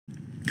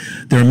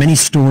There are many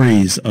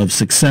stories of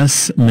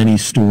success, many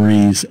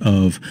stories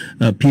of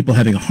people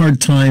having a hard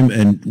time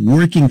and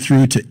working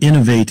through to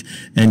innovate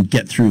and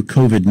get through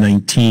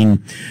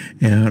COVID-19.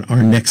 And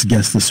our next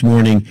guest this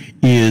morning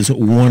is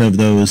one of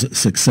those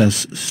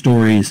success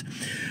stories.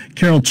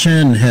 Carol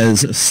Chen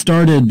has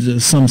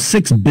started some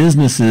 6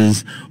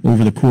 businesses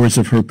over the course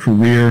of her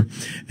career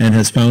and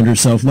has found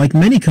herself, like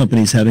many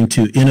companies, having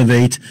to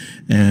innovate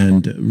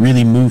and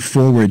really move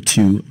forward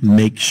to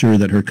make sure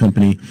that her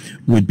company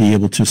would be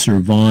able to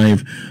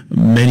survive.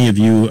 Many of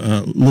you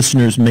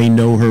listeners may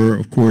know her,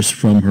 of course,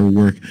 from her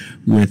work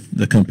with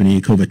the company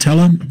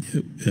Covatella,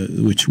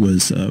 which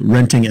was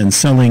renting and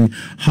selling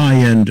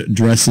high-end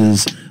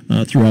dresses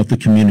throughout the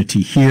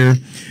community here.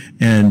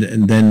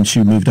 And then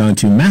she moved on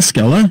to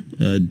Maskella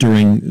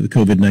during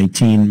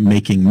COVID-19,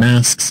 making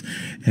masks.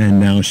 And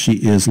now she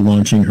is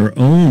launching her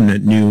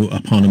own new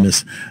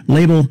eponymous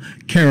label.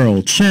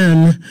 Carol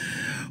Chen,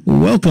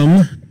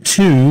 welcome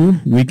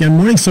to Weekend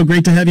Morning. So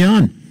great to have you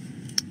on.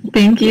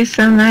 Thank you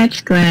so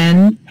much,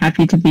 Glenn.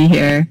 Happy to be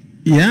here.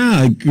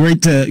 Yeah,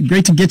 great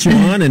to get you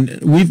on. And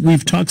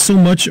we've talked so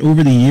much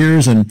over the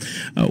years. And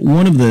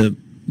one of the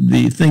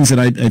things that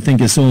I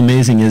think is so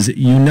amazing is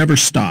you never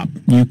stop.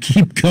 You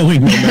keep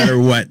going no matter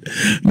what.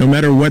 No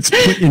matter what's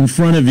put in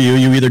front of you,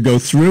 you either go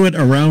through it,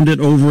 around it,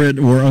 over it,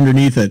 or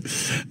underneath it.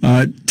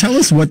 Tell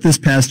us what this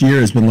past year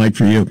has been like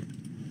for you.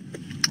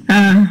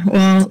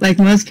 Well, like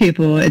most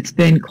people, it's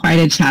been quite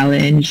a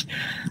challenge.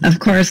 Of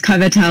course,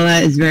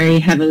 Covatella is very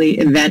heavily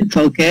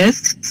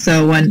event-focused.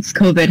 So once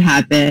COVID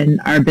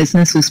happened, our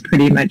business was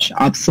pretty much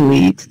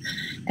obsolete.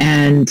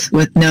 And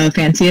with no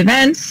fancy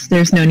events,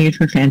 there's no need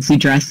for fancy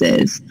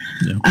dresses.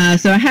 No.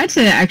 So I had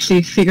to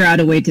actually figure out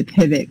a way to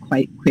pivot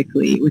quite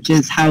quickly, which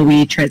is how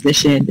we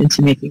transitioned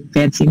into making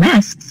fancy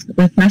masks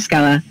with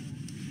Maskella.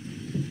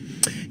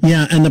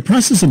 Yeah, and the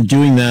process of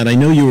doing that, I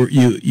know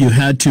you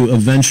had to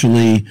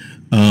eventually.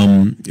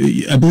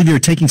 I believe you were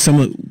taking some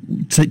of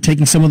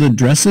the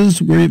dresses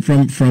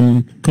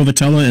from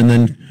Covatella, and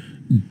then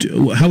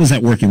how was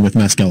that working with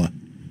Maskella?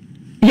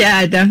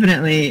 Yeah,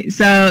 definitely.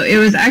 So it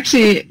was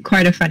actually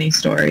quite a funny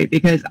story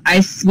because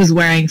I was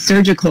wearing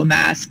surgical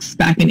masks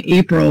back in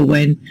April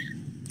when,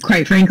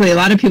 quite frankly, a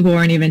lot of people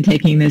weren't even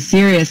taking this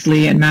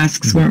seriously and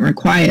masks weren't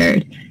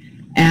required.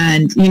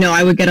 And,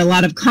 I would get a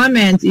lot of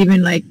comments,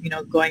 even like,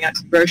 going out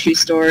to grocery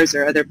stores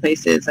or other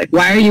places, like,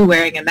 why are you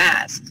wearing a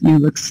mask? You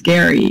look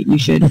scary. You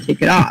should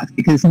take it off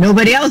because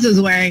nobody else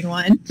is wearing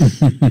one.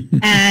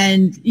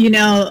 And,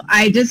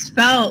 I just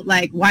felt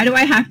like, why do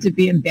I have to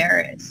be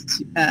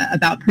embarrassed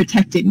about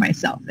protecting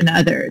myself and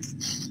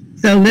others?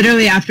 So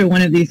literally after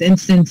one of these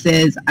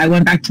instances, I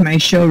went back to my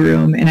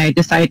showroom and I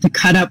decided to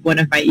cut up one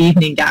of my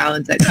evening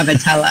gowns at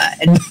Covatella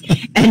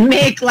and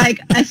make like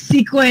a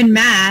sequin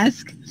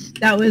mask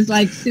that was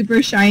like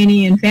super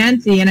shiny and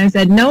fancy. And I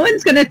said, no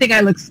one's going to think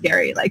I look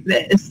scary like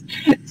this.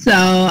 So,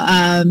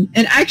 and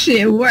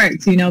actually it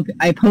worked.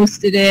 I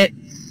posted it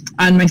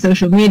on my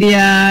social media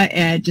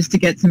and just to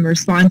get some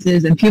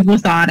responses, and people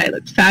thought I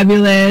looked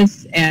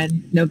fabulous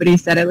and nobody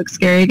said I looked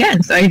scary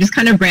again. So I just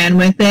kind of ran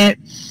with it.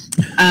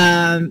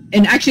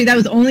 And actually that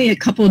was only a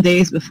couple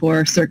days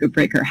before Circuit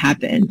Breaker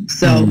happened.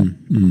 So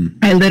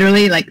I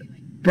literally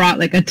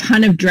brought a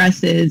ton of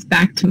dresses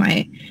back to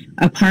my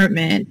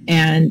apartment,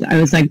 and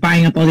I was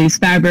buying up all these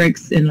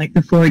fabrics in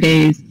the 4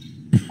 days,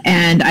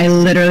 and I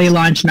literally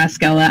launched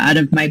Maskella out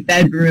of my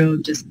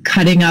bedroom, just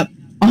cutting up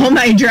all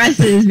my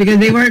dresses because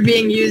they weren't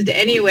being used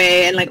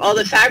anyway, and all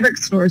the fabric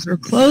stores were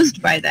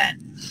closed by then.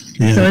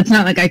 Yeah. So it's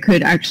not like I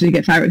could actually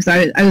get fabric.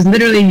 So I was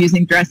literally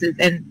using dresses,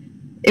 and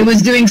it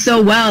was doing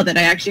so well that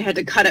I actually had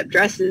to cut up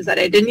dresses that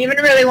I didn't even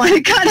really want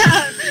to cut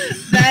up.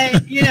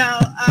 But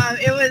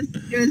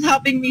it was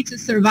helping me to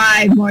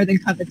survive more than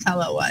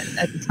Covatella was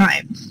at the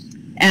time.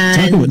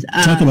 And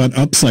talk about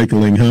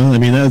upcycling, huh? I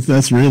mean,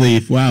 that's really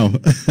wow.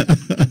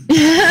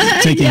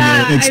 Taking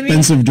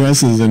expensive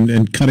dresses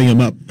and cutting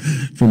them up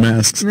for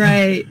masks.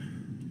 Right.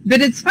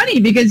 But it's funny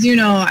because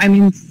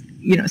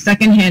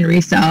secondhand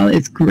resale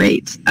is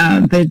great,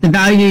 but the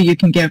value you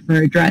can get for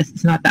a dress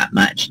is not that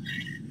much.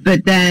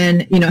 But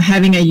then,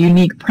 having a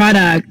unique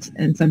product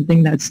and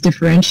something that's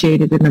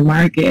differentiated in the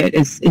market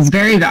is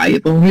very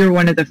valuable. We were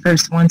one of the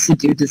first ones to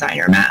do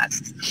designer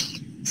masks.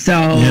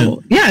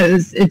 So,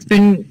 it's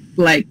been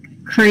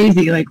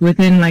crazy.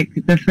 Within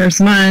the first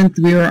month,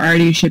 we were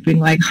already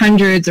shipping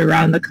hundreds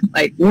around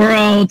the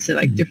world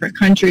to different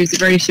countries.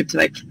 We've already shipped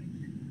to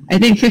I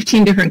think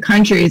 15 different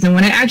countries. And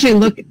when I actually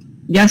looked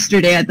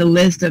yesterday at the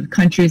list of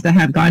countries that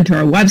have gone to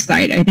our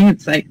website, I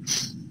think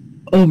it's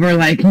over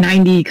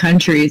 90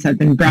 countries have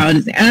been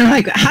browsed, and I'm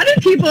like, how did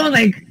people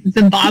in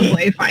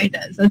Zimbabwe find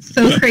us? That's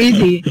so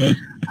crazy.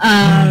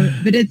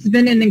 But it's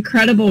been an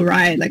incredible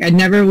ride. I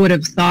never would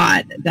have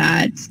thought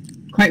that,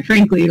 quite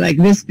frankly,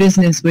 this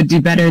business would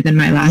do better than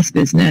my last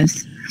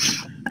business.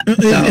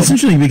 It's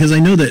interesting because I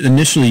know that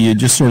initially you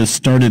just sort of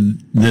started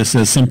this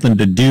as something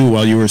to do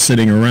while you were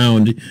sitting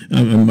around.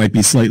 I might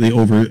be slightly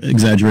over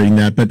exaggerating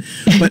that, but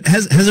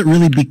has it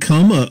really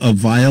become a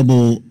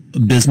viable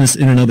business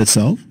in and of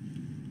itself?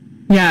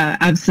 Yeah,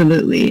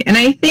 absolutely. And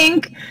I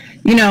think,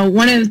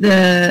 one of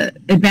the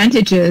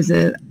advantages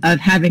of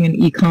having an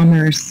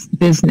e-commerce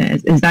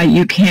business is that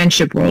you can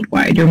ship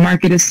worldwide. Your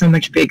market is so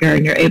much bigger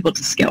and you're able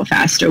to scale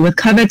faster. With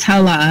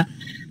Covetella,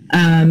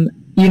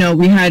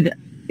 we had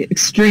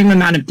extreme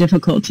amount of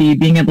difficulty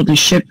being able to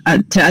ship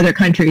to other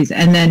countries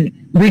and then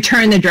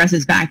return the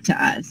dresses back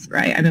to us,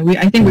 right? I mean,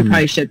 I think we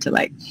probably shipped to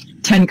like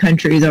 10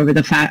 countries over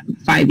the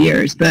 5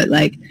 years, but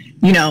like,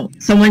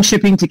 someone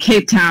shipping to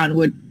Cape Town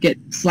would get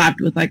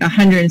slapped with like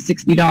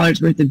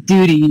 $160 worth of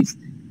duties,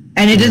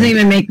 and it doesn't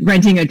even make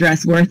renting a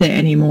dress worth it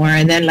anymore.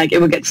 And then like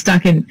it would get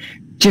stuck in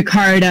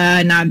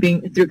Jakarta, not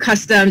being through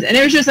customs, and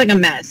it was just like a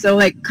mess. So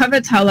like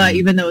Covetella,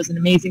 even though it was an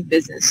amazing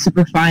business,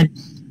 super fun,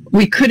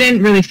 we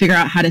couldn't really figure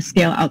out how to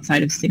scale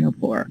outside of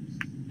Singapore.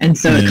 And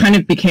so it kind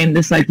of became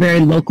this like very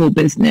local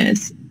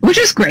business, which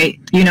is great,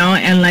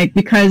 and like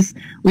because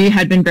we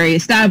had been very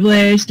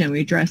established and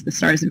we dressed the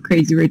stars of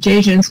Crazy Rich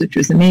Asians, which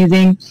was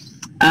amazing.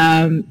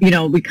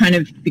 We kind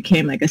of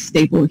became like a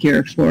staple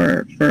here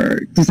for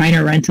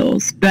designer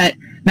rentals. But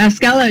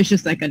Maskella is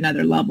just like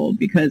another level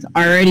because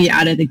already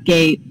out of the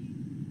gate,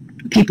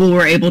 people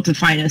were able to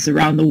find us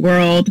around the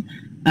world.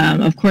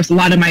 Of course, a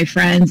lot of my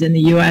friends in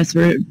the U.S.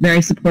 were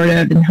very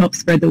supportive and helped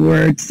spread the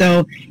word.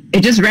 So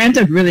it just ramped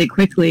up really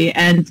quickly.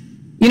 And,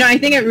 I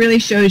think it really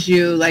shows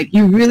you, like,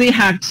 you really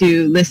have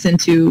to listen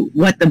to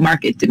what the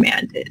market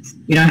demand is.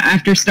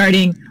 After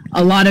starting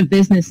a lot of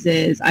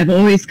businesses, I've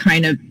always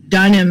kind of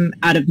done them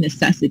out of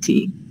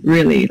necessity,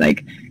 really.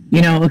 Like,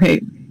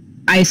 okay,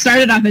 I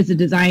started off as a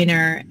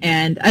designer,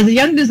 and as a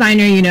young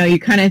designer, you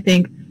kind of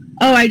think,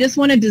 oh, I just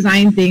want to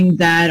design things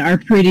that are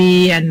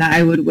pretty and that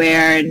I would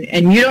wear.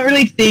 And you don't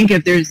really think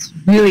if there's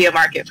really a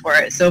market for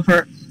it. So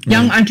for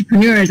young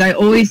entrepreneurs, I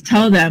always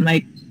tell them,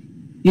 like,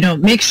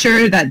 make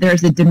sure that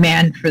there's a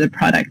demand for the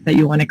product that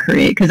you want to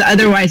create, because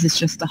otherwise it's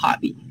just a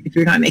hobby if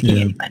you're not making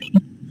any money.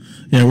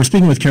 Yeah, we're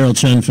speaking with Carol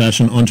Chen,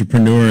 fashion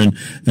entrepreneur,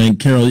 and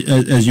Carol,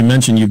 as you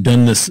mentioned, you've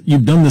done this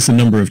a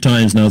number of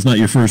times now. It's not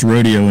your first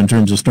rodeo in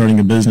terms of starting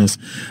a business.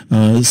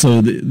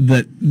 So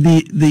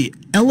the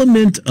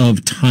element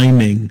of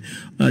timing,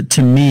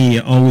 to me,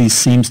 always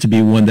seems to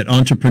be one that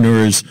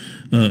entrepreneurs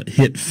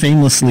hit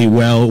famously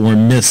well or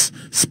miss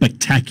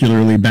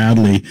spectacularly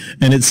badly.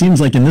 And it seems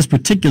like in this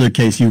particular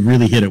case, you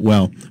really hit it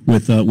well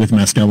with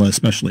Maskella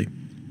especially.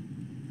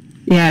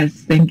 Yes,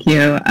 thank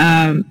you.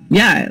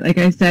 Like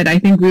I said, I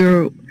think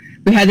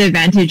we had the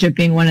advantage of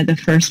being one of the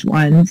first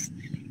ones,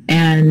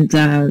 and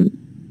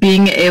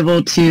being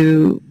able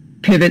to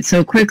pivot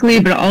so quickly,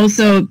 but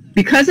also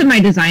because of my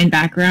design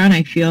background,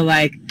 I feel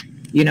like,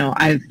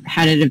 I've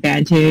had an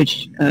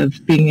advantage of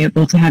being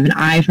able to have an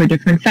eye for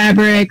different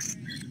fabrics.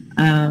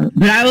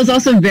 But I was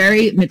also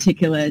very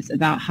meticulous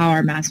about how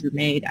our masks were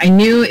made. I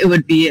knew it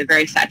would be a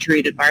very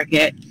saturated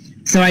market,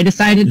 so I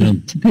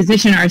decided to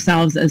position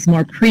ourselves as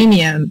more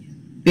premium,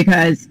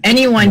 because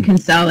anyone can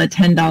sell a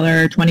 $10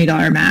 or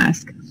 $20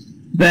 mask,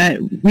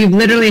 but we've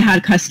literally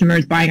had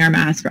customers buying our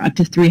masks for up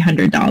to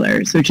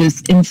 $300, which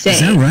is insane. Is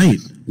that right?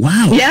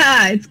 Wow.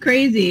 Yeah, it's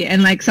crazy.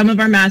 And like some of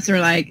our masks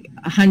are like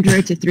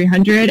 100 to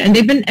 300, and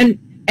they've been, and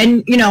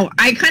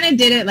I kind of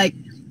did it like,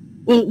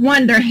 well,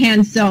 one, they're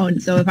hand sewn.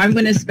 So if I'm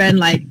going to spend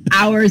like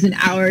hours and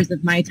hours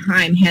of my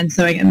time hand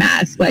sewing a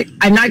mask, like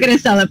I'm not going to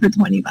sell it for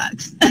 $20.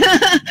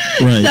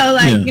 Right. So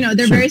like,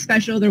 they're very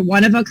special. They're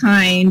one of a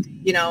kind,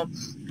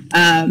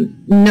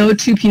 no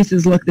two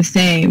pieces look the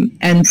same.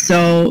 And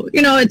so,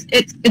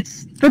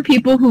 it's for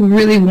people who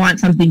really want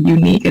something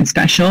unique and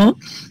special.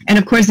 And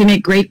of course, they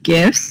make great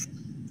gifts.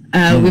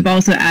 We've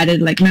also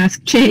added like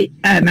mask chains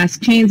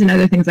and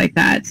other things like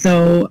that.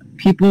 So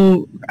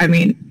people,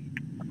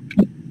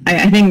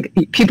 I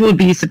think people would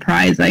be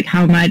surprised like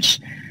how much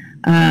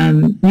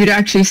you'd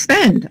actually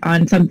spend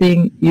on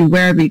something you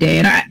wear every day.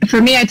 And for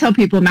me, I tell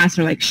people masks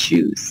are like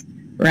shoes,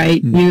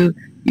 right? You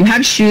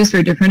have shoes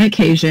for different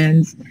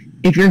occasions.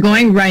 If you're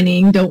going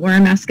running, don't wear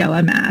a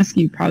Maskella mask.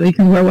 You probably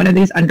can wear one of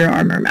these Under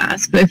Armour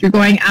masks. But if you're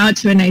going out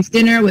to a nice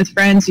dinner with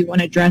friends, you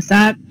want to dress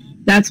up,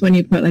 that's when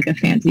you put like a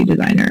fancy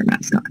designer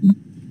mask on.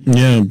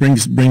 Yeah,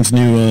 brings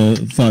new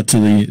thought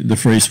to the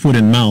phrase "foot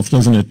in mouth,"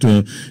 doesn't it? If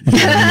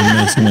you're wearing a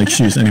mask and like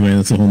shoes. Anyway,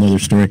 that's a whole other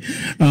story.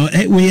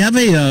 Hey, we have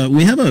a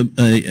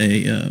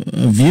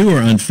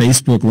viewer on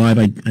Facebook Live.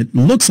 It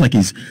looks like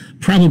he's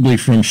probably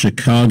from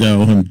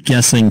Chicago. I'm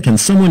guessing. Can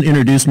someone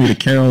introduce me to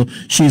Carol?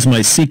 She's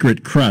my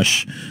secret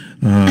crush.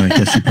 I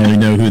guess you probably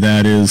know who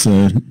that is.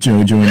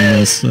 Joe joining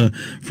us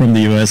from the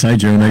U.S. Hi,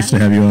 Joe. Nice to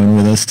have you on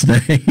with us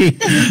today.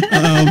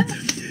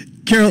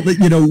 Carol,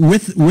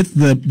 with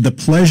the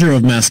pleasure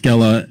of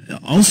Maskella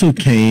also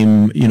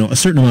came, a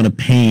certain amount of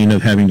pain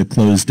of having to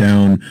close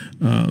down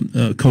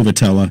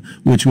Covetella,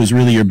 which was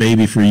really your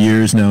baby for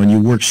years now, and you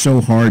worked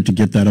so hard to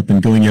get that up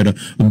and going. You had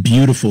a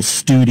beautiful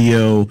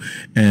studio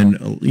and,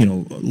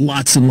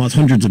 lots and lots,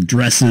 hundreds of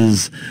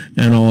dresses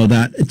and all of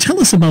that.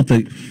 Tell us about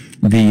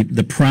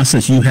the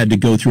process you had to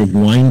go through of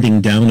winding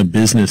down a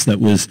business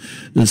that was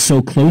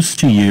so close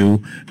to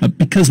you,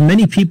 because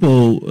many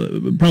people,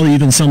 probably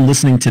even some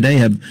listening today,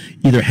 have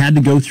either had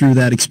to go through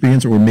that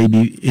experience or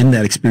maybe in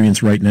that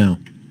experience right now.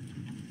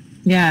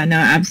 Yeah, no,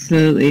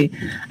 absolutely.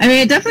 I mean,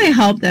 it definitely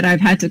helped that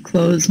I've had to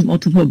close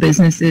multiple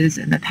businesses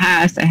in the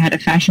past. I had a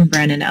fashion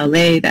brand in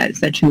LA that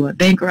essentially went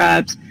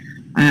bankrupt.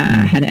 I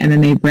had an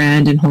MMA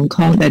brand in Hong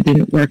Kong that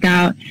didn't work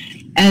out.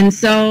 And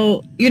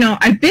so,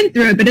 I've been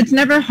through it, but it's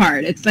never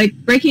hard. It's like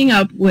breaking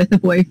up with a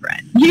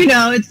boyfriend.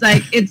 It's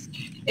like,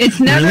 it's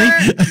never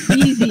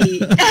Really? easy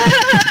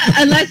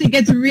unless it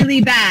gets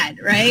really bad,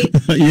 right?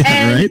 Yeah,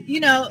 and, right.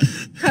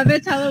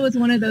 Covetella was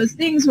one of those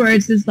things where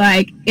it's just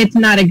like, it's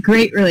not a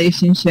great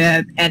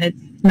relationship and it's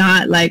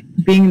not like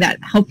being that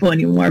helpful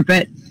anymore.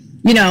 But,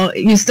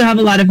 you still have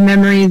a lot of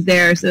memories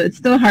there. So it's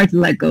still hard to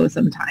let go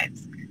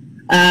sometimes.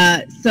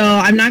 So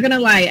I'm not going to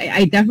lie.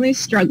 I definitely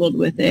struggled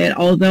with it,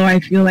 although I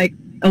feel like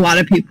a lot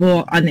of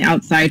people on the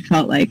outside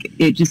felt like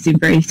it just seemed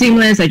very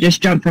seamless. I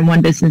just jumped from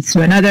one business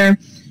to another.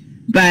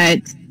 But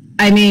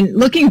I mean,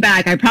 looking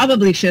back, I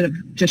probably should have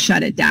just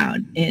shut it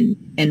down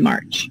in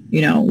March,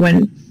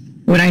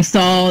 when I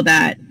saw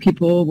that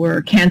people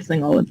were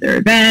canceling all of their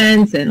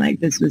events and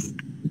like this was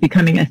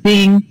becoming a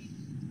thing.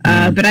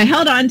 But I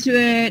held on to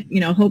it,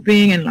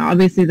 hoping, and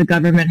obviously the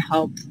government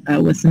helped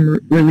with some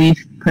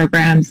relief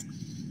programs.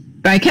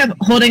 But I kept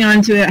holding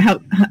on to it,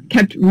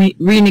 kept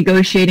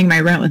renegotiating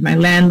my rent with my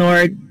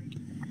landlord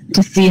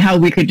to see how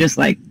we could just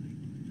like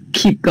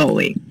keep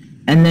going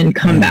and then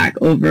come back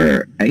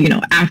over,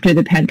 after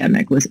the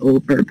pandemic was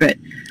over. But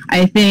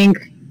I think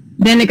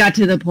then it got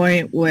to the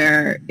point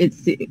where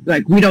it's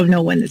like, we don't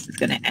know when this is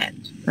going to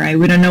end, right?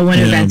 We don't know when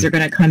events are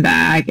going to come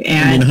back.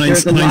 And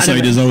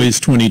hindsight is always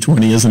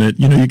 20/20, isn't it?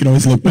 You can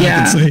always look back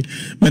and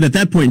say, but at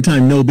that point in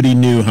time, nobody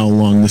knew how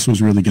long this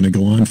was really going to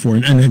go on for.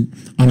 And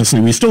honestly,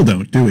 we still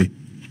don't, do we?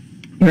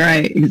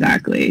 Right,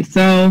 exactly.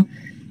 So,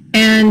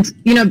 and,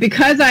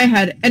 because I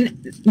had, and,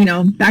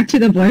 back to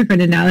the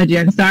boyfriend analogy,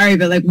 I'm sorry,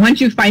 but like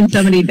once you find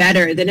somebody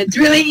better, then it's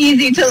really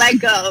easy to let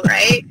go,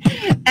 right?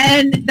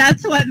 And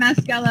that's what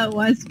Mascella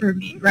was for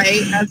me,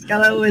 right?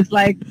 Mascella was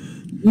like,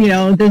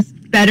 this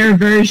better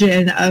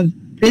version of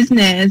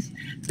business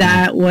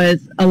that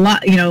was a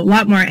lot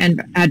more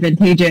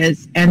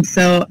advantageous. And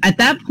so at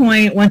that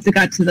point, once it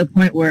got to the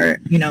point where,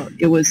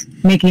 it was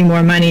making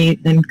more money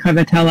than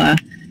Covetella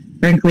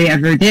frankly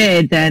ever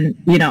did, then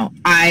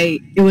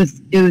it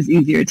was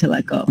easier to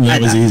let go.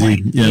 That was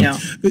easy. Point, yeah.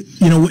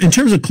 In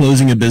terms of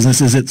closing a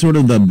business, is it sort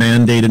of the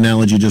Band-Aid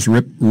analogy, just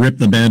rip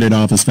the Band-Aid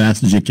off as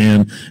fast as you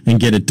can and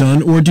get it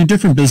done, or do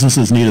different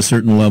businesses need a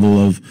certain level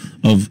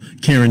of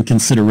care and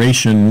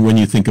consideration when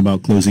you think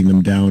about closing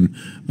them down,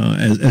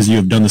 as you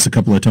have done this a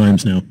couple of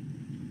times now?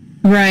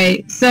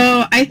 Right.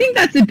 So I think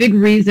that's a big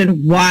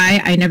reason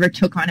why I never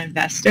took on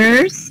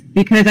investors,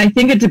 because I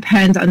think it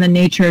depends on the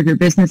nature of your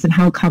business and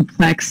how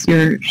complex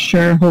your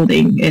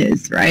shareholding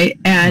is, right?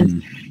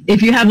 And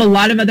if you have a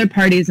lot of other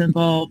parties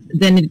involved,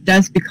 then it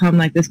does become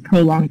like this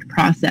prolonged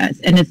process.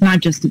 And it's not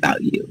just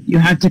about you. You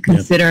have to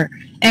consider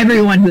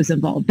everyone who's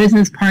involved,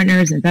 business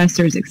partners,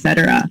 investors,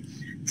 etc.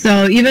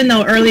 So even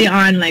though early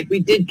on, like we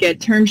did get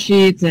term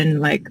sheets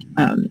and like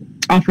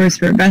offers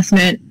for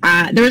investment,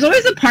 there was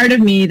always a part of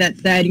me that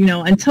said,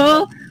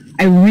 until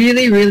I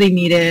really, really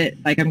need it,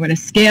 like I'm going to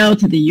scale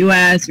to the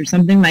US or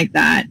something like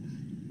that,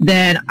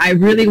 then I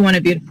really want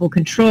to be in full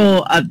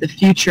control of the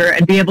future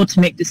and be able to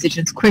make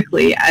decisions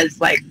quickly,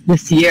 as like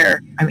this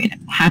year, it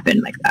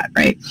happened like that,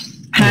 right?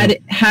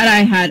 Had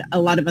I had a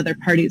lot of other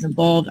parties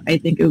involved, I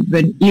think it would have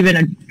been even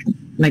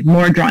a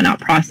more drawn out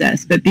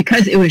process. But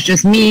because it was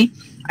just me,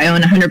 I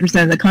own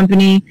 100% of the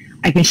company,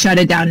 I can shut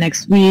it down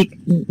next week.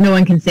 No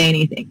one can say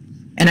anything.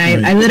 And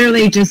I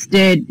literally just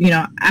did,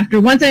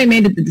 once I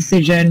made the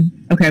decision,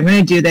 okay, I'm going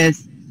to do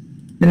this.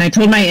 Then I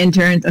told my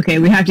interns, okay,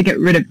 we have to get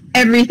rid of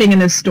everything in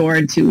the store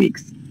in 2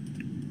 weeks.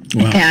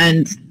 Wow.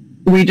 And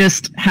we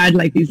just had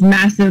like these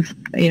massive,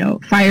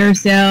 fire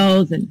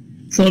sales and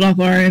sold off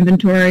our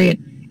inventory.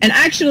 And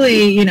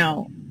actually,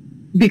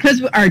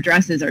 because our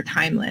dresses are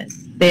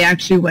timeless, they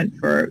actually went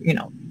for,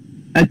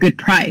 a good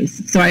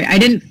price. So I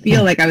didn't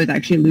feel like I was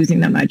actually losing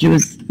that much. It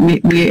was,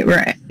 we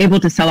were able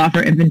to sell off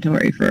our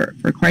inventory for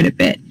quite a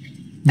bit.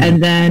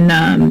 And then,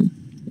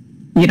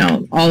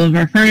 all of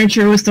our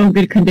furniture was still in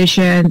good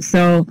condition.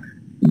 So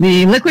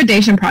the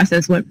liquidation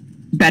process went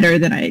better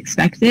than I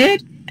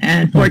expected.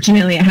 And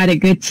fortunately, I had a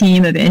good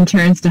team of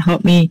interns to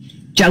help me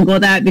juggle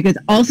that, because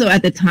also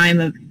at the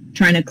time of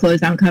trying to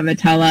close down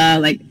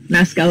Covetella, like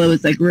Mascella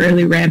was like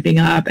really ramping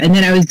up, and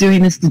then I was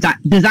doing this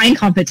design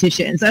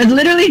competition, so I was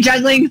literally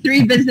juggling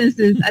 3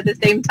 businesses at the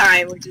same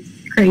time, which is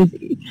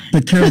crazy.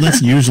 But Carol,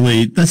 that's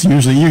usually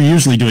you're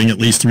usually doing at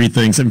least 3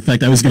 things. In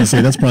fact, I was going to say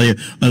that's probably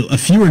a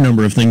fewer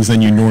number of things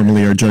than you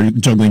normally are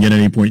juggling at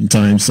any point in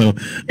time. So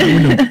I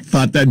wouldn't have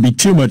thought that'd be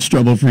too much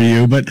trouble for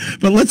you. But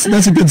that's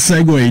a good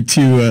segue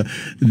to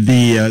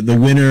the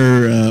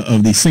winner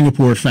of the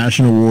Singapore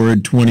Fashion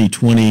Award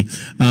 2020.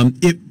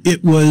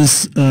 It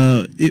was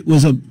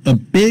a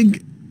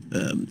big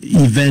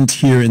event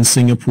here in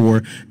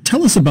Singapore.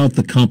 Tell us about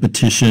the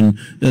competition,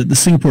 the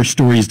Singapore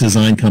Stories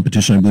Design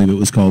Competition, I believe it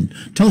was called.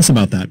 Tell us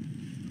about that.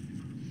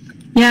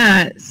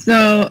 Yeah,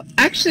 so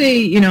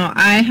actually,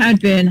 I had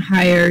been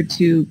hired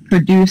to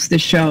produce the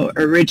show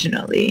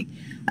originally.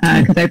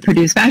 because I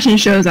produce fashion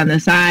shows on the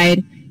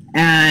side.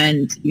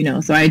 And,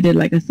 so I did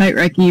like a site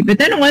recce. But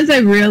then once I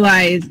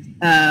realized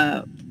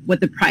what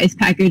the prize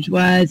package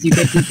was, you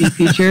get to be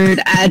featured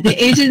at the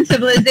Asian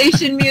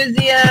Civilization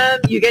Museum.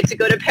 You get to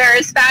go to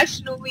Paris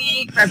Fashion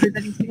Week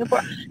representing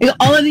Singapore.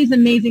 All of these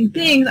amazing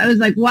things. I was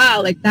like,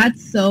 wow, like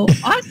that's so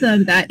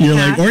awesome. That you're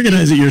like,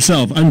 organize it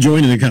yourself. I'm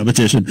joining the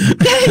competition.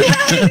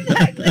 Yeah,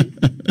 exactly.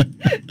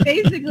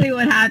 Basically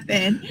what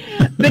happened.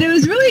 But it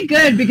was really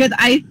good because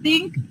I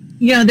think,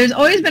 there's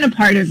always been a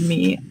part of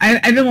me.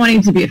 I've been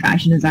wanting to be a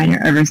fashion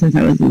designer ever since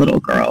I was a little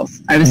girl.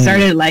 I was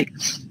started like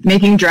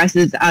making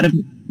dresses out of,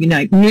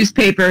 like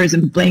newspapers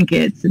and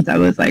blankets since I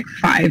was like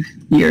 5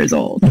 years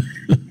old.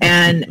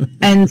 And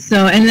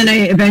then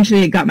I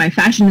eventually got my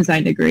fashion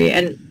design degree.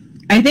 And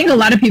I think a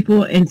lot of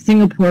people in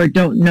Singapore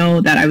don't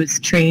know that I was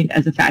trained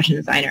as a fashion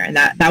designer and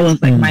that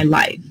was like my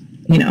life.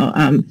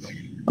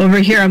 Over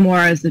here I'm more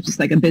as just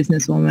like a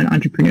businesswoman,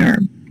 entrepreneur.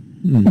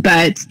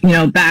 But,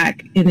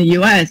 back in the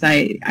US,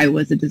 I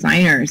was a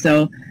designer.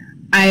 So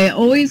I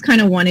always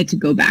kind of wanted to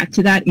go back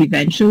to that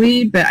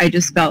eventually, but I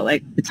just felt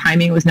like the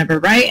timing was never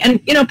right.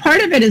 And,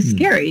 part of it is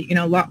scary,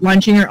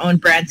 launching your own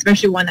brand,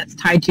 especially one that's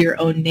tied to your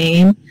own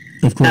name,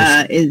 of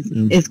course.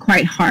 Is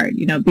quite hard,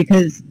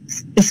 because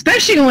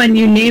especially when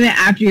you name it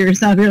after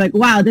yourself, you're like,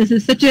 wow, this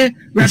is such a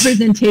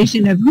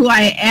representation of who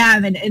I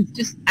am. And it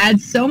just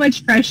adds so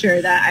much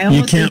pressure that I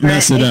almost You can't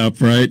mess it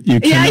up, right? You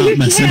cannot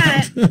mess it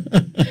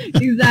up.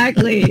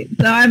 Exactly.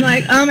 So I'm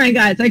like, oh my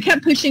God. So I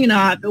kept pushing it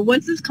off. But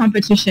once this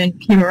competition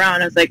came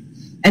around, I was like,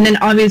 and then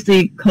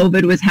obviously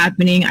COVID was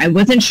happening. I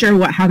wasn't sure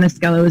how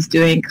Mescala was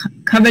doing.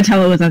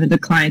 Cavatello was on the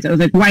decline. So I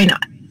was like, why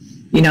not?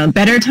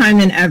 Better time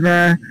than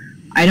ever.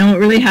 I don't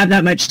really have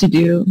that much to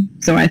do,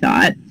 so I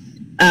thought.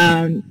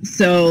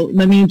 So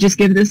let me just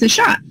give this a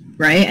shot,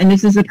 right? And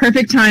this is the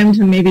perfect time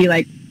to maybe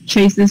like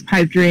chase this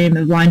pipe dream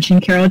of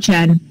launching Carol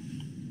Chen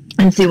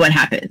and see what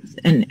happens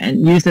and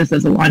use this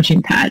as a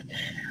launching pad.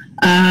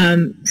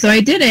 So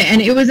I did it,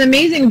 and it was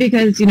amazing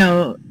because,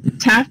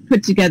 Taft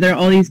put together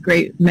all these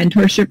great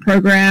mentorship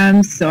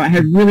programs. So I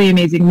had really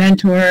amazing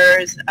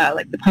mentors,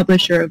 like the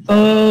publisher of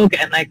Vogue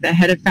and like the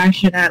head of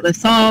fashion at La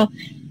Salle.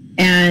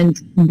 And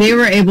they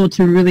were able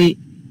to really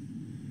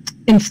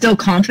instill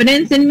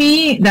confidence in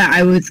me that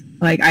I was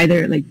like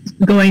either like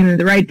going in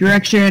the right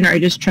direction or I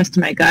just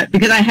trusted my gut,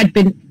 because I had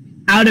been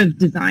out of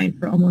design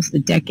for almost a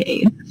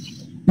decade,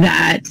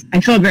 that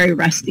I felt very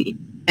rusty.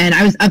 And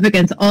I was up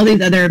against all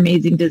these other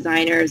amazing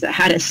designers that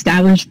had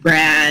established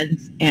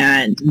brands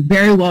and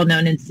very well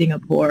known in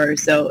Singapore.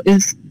 So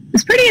it's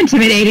pretty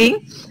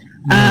intimidating.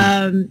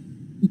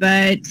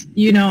 But,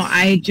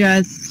 I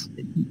just...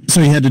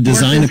 So you had to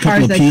design a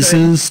couple of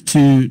pieces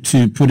to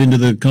put into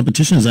the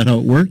competition? Is that how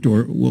it worked?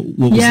 Or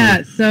what was the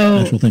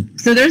actual thing?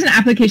 So there's an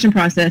application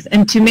process.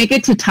 And to make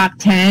it to top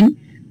 10,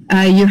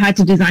 you had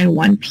to design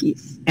one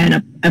piece and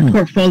a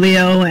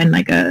portfolio and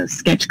like a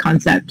sketch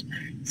concept.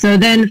 So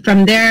then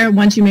from there,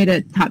 once you made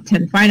a top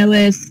 10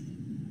 finalist,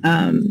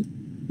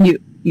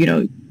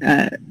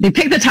 they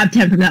picked the top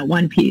 10 from that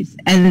one piece.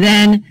 And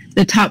then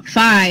the top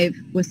 5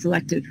 was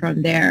selected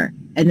from there.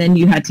 And then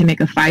you had to make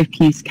a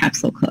 5-piece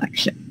capsule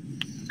collection.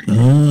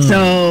 Oh.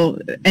 So,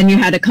 and you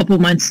had a couple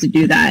months to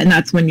do that. And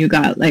that's when you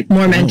got like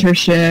more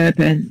mentorship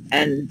and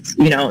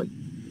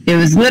it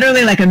was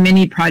literally like a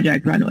mini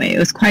project runway. It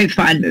was quite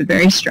fun, but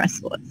very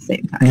stressful at the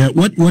same time. Yeah.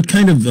 What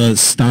kind of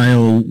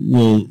style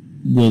will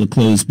the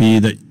clothes be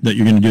that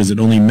you're going to do? Is it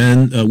only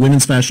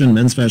women's fashion,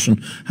 men's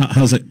fashion?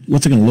 What's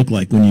it going to look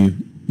like when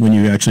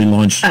you actually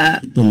launch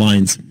the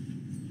lines?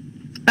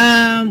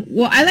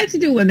 Well, I like to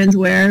do women's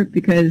wear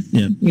because,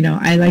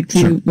 I like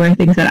to wear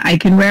things that I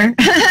can wear.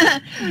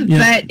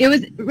 But it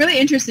was really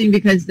interesting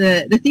because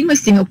the theme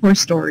was Singapore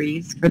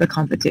stories for the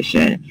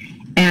competition.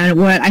 And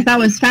what I thought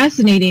was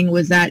fascinating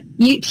was that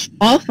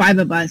all 5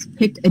 of us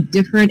picked a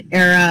different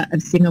era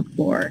of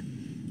Singapore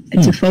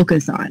to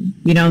focus on.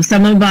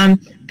 Some of them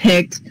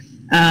picked,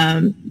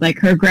 like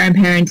her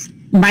grandparents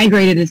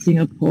migrated to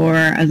Singapore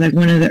as like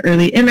one of the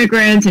early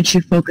immigrants, and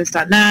she focused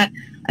on that.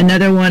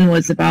 Another one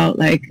was about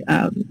like,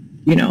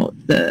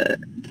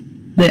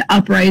 the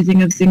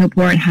uprising of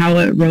Singapore and how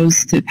it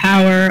rose to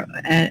power.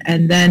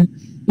 And then,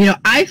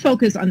 I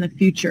focus on the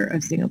future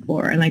of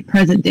Singapore and like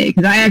present day,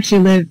 because I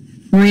actually live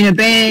Marina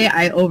Bay.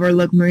 I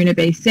overlook Marina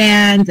Bay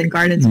Sands and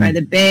Gardens by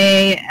the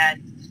Bay,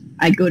 and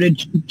I go to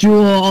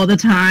Jewel all the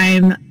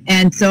time.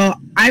 And so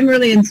I'm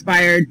really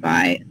inspired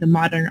by the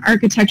modern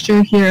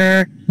architecture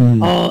here,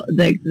 all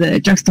the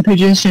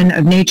juxtaposition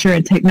of nature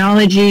and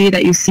technology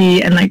that you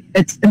see, and like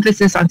its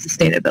emphasis on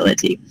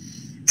sustainability.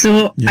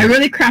 So I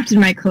really crafted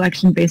my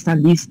collection based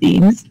on these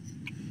themes.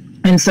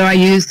 And so I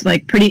used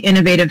like pretty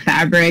innovative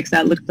fabrics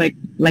that looked like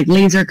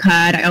laser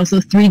cut. I also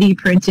 3D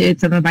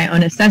printed some of my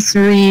own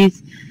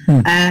accessories.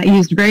 I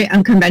used very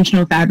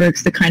unconventional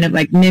fabrics to kind of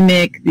like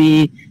mimic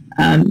the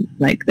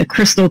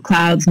crystal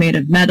clouds made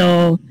of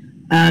metal.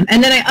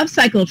 And then I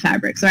upcycled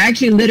fabric. So I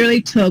actually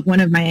literally took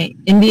one of my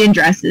Indian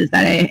dresses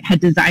that I had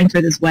designed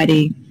for this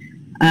wedding,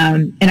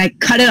 And I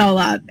cut it all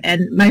up.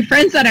 And my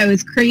friends thought I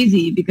was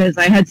crazy because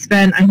I had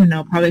spent, I don't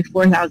know, probably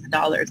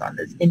 $4,000 on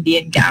this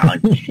Indian gown.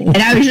 And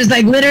I was just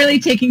like literally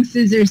taking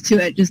scissors to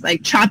it, just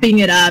like chopping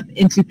it up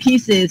into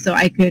pieces so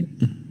I could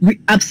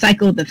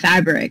upcycle the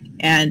fabric.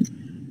 And,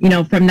 you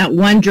know, from that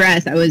one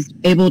dress, I was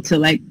able to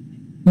like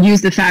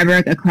use the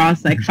fabric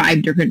across like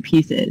 5 different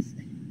pieces.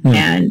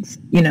 And,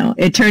 you know,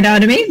 it turned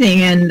out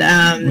amazing. And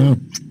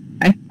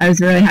I was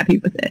really happy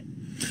with it.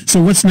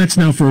 So what's next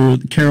now for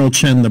Carol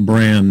Chen, the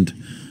brand?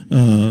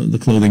 The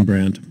clothing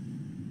brand?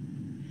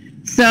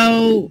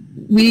 So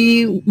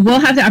we will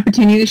have the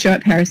opportunity to show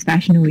at Paris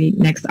Fashion Week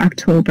next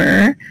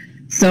October.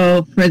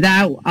 So for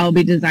that, I'll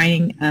be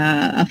designing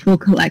a full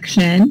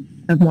collection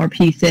of more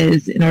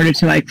pieces in order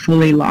to like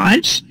fully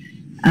launch.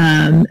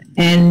 And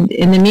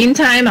in the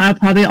meantime, I'll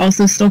probably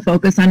also still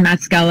focus on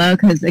Mascella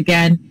because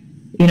again,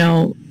 you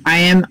know, I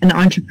am an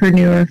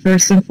entrepreneur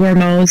first and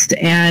foremost,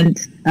 and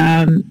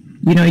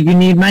you know, you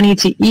need money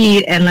to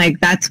eat, and like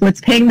that's what's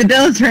paying the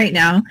bills right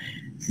now.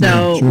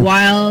 So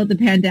while the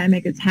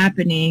pandemic is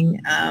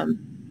happening, and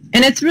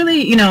it's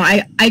really, you know,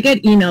 I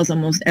get emails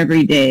almost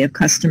every day of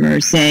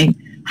customers saying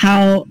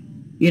how,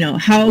 you know,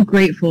 how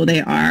grateful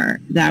they are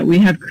that we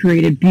have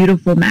created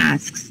beautiful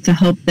masks to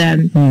help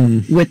them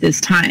with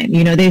this time.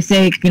 You know, they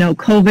say, you know,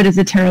 COVID is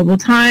a terrible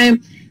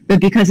time, but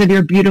because of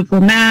your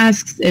beautiful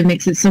masks, it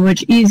makes it so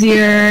much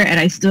easier. And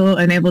I still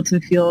am able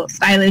to feel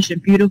stylish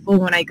and beautiful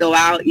when I go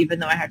out, even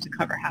though I have to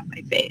cover half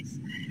my face.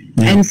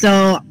 And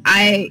so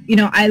I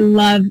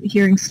love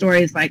hearing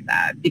stories like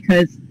that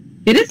because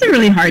it is a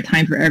really hard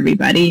time for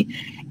everybody.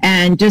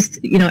 And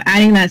just, you know,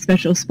 adding that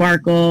special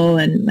sparkle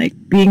and like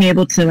being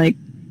able to like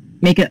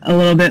make it a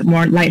little bit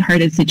more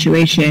lighthearted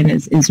situation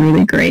is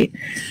really great.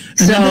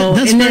 So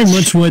that's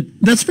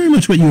very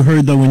much what you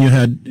heard though when you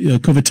had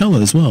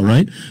Covetella as well,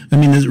 right? I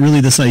mean, there's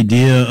really this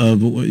idea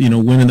of, you know,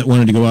 women that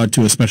wanted to go out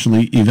to a special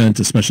event,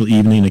 a special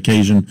evening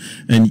occasion,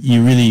 and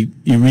you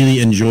really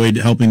enjoyed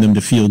helping them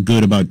to feel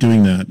good about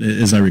doing that,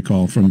 as I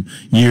recall from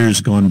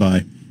years gone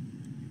by.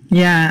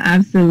 Yeah,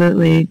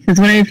 absolutely. Because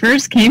when I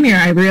first came here,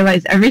 I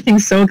realized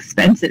everything's so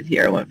expensive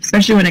here,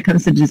 especially when it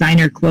comes to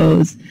designer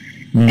clothes.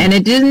 And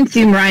it didn't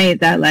seem right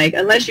that like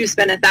unless you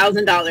spend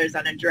 $1,000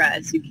 on a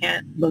dress, you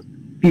can't look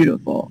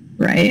beautiful,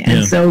 right?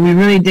 And so we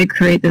really did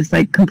create this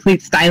like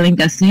complete styling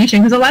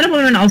destination because a lot of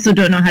women also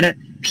don't know how to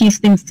piece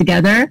things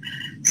together.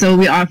 So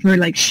we offer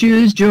like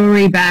shoes,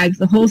 jewelry, bags,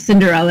 the whole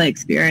Cinderella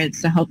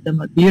experience to help them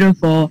look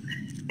beautiful.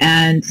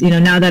 And you know,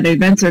 now that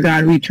events are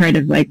gone, we try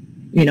to like,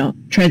 you know,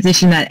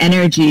 transition that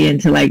energy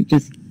into like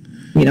just,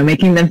 you know,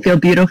 making them feel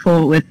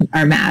beautiful with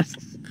our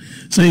masks.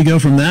 So you go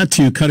from that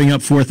to cutting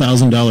up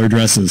 $4,000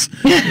 dresses.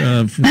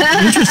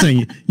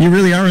 Interesting. You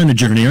really are on a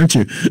journey, aren't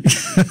you?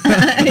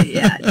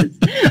 Yeah,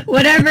 just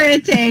whatever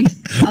it takes.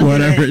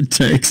 Whatever it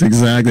takes,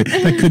 exactly.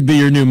 That could be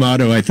your new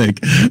motto, I think.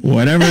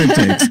 Whatever it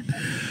takes.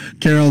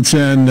 Carol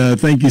Chen,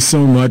 thank you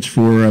so much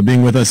for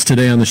being with us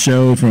today on the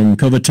show. From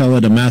Covetella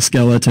to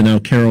Mascella to now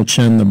Carol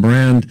Chen, the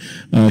brand.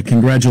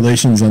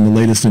 Congratulations on the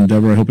latest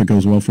endeavor. I hope it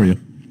goes well for you.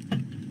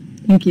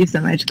 Thank you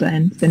so much,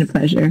 Glenn. It's been a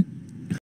pleasure.